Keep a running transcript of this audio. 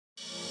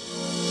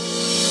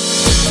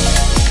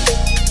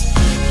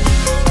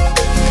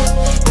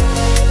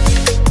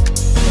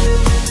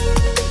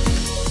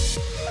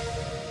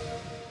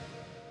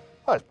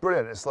Oh, it's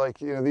brilliant. It's like,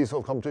 you know, these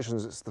sort of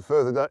competitions, it's the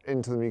further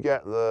into them you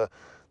get, the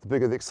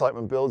bigger the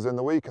excitement builds in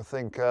the week. I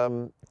think, you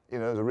know,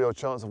 there's a real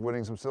chance of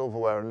winning some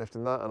silverware and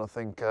lifting that. And I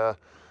think the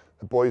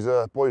boys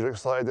are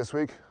excited this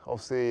week.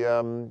 Obviously,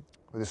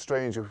 with the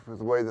strange with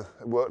the way that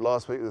it worked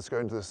last week, let's go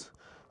into the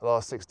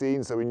last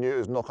 16. So we knew it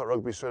was knockout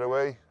rugby straight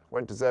away.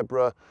 Went to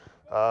Zebra.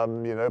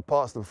 You know,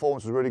 parts of the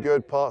performance was really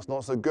good, parts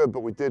not so good,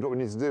 but we did what we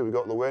needed to do. We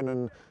got the win,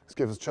 and this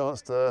gives us a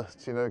chance to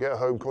you know, get a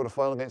home quarter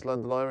final against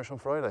London Irish on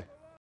Friday.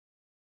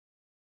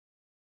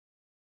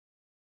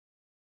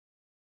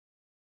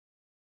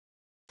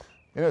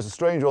 You know, it's a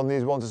strange one,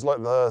 these ones. It's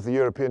like the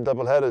European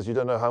double headers. You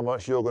don't know how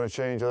much you're going to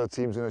change, other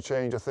teams are going to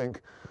change. I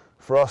think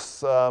for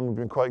us, we've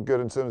been quite good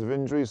in terms of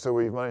injuries, so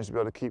we've managed to be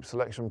able to keep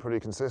selection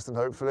pretty consistent,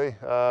 hopefully.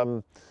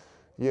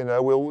 You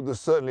know, there's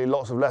certainly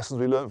lots of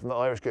lessons we learned from the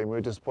Irish game. We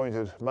were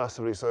disappointed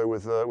massively so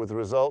with the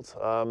result.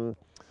 You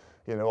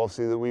know,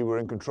 obviously that we were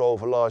in control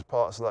for large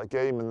parts of that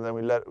game, and then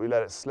we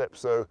let it slip.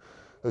 So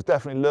there's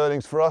definitely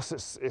learnings for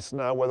us. It's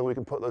now whether we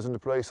can put those into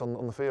place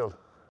on the field.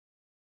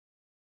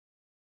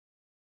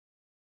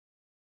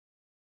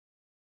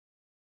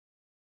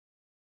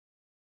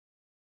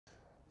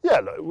 Yeah,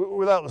 look,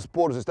 without the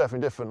supporters, it's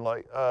definitely different.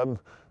 Like,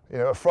 you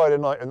know, a Friday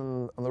night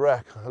on the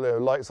Rec,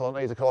 lights on,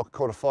 8 o'clock,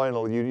 quarter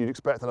final, you'd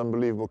expect an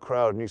unbelievable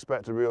crowd and you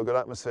expect a real good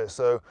atmosphere.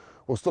 So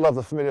we'll still have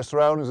the familiar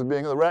surroundings of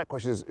being at the Rec,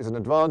 which is an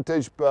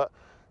advantage. But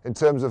in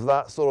terms of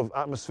that sort of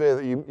atmosphere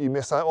that you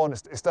miss out on,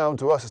 it's down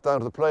to us, it's down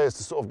to the players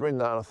to sort of bring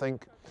that. And I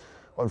think,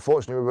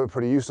 unfortunately, we're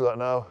pretty used to that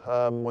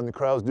now. When the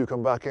crowds do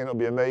come back in, it'll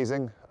be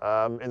amazing.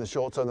 In the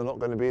short term, they're not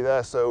going to be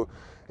there. So,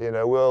 you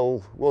know,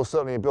 we'll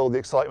certainly build the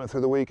excitement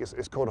through the week.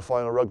 It's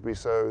quarter-final rugby,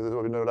 so there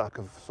will be no lack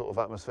of sort of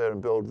atmosphere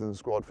and build within the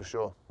squad for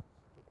sure.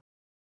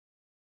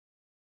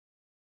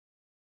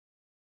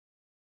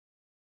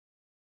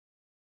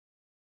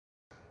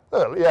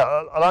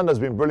 Yeah, Orlando's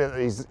been brilliant.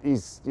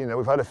 He's you know,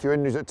 we've had a few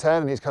injuries at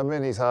 10, and he's come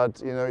in. He's had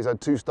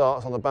 2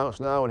 starts on the bounce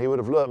now, and he would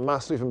have learnt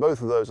massively from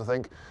both of those. I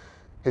think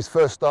his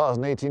first start as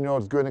an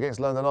 18-year-old going against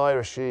London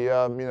Irish, he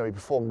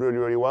performed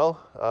really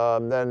well.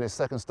 Then his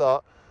second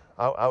start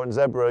out in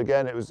Zebra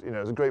again, it was it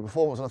was a great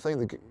performance. And I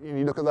think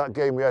you look at that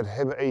game, we had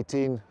him at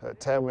 18, at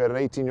 10, we had an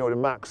 18-year-old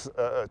in Max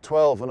at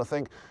 12, and I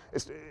think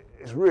it's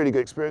really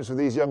good experience with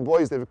these young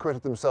boys. They've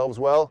acquitted themselves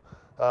well.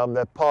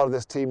 They're part of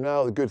this team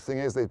now. The good thing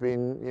is they've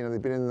been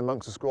in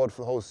amongst the squad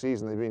for the whole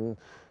season. They've been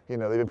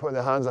putting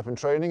their hands up in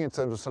training in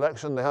terms of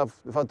selection.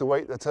 They've had to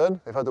wait their turn.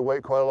 They've had to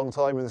wait quite a long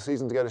time in the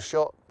season to get a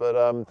shot,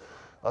 but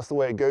that's the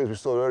way it goes. We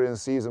saw earlier in the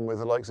season with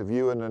the likes of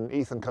Ewan and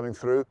Ethan coming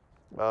through.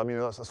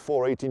 That's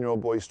 4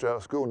 18-year-old boys straight out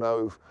of school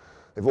now.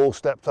 They've all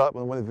stepped up,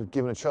 and when they've been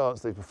given a chance,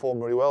 they've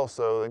performed really well.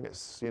 So I think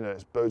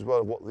it bodes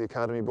well of what the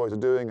academy boys are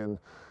doing, and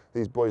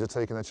these boys are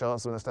taking their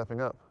chance and they're stepping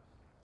up.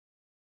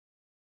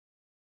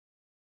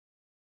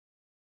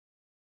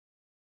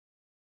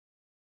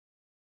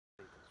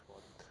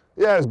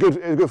 Yeah, it's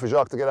good for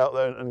Jacques to get out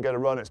there and get a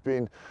run.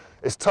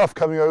 It's tough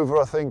coming over,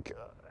 I think,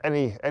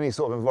 any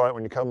sort of environment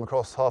when you come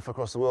half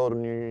across the world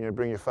and you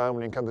bring your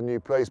family and come to a new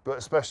place, but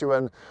especially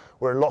when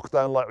we're in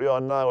lockdown like we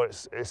are now,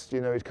 it's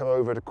he's come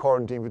over to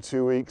quarantine for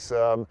 2 weeks.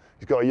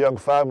 He's got a young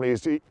family.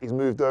 He's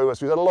moved over,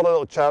 so he's had a lot of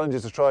little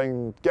challenges to try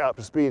and get up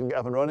to speed and get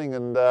up and running.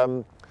 And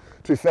to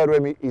be fair to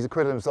him, he's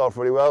acquitted himself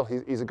really well.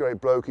 He's a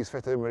great bloke. He's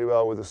fitted in really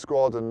well with the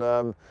squad,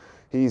 and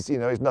he's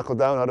knuckled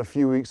down, had a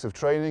few weeks of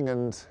training,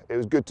 and it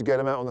was good to get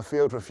him out on the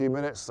field for a few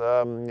minutes.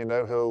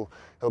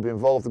 He'll be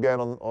involved again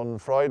on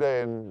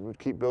Friday, and we'll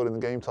keep building the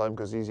game time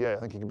because I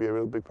think he can be a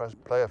real big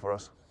player for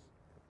us.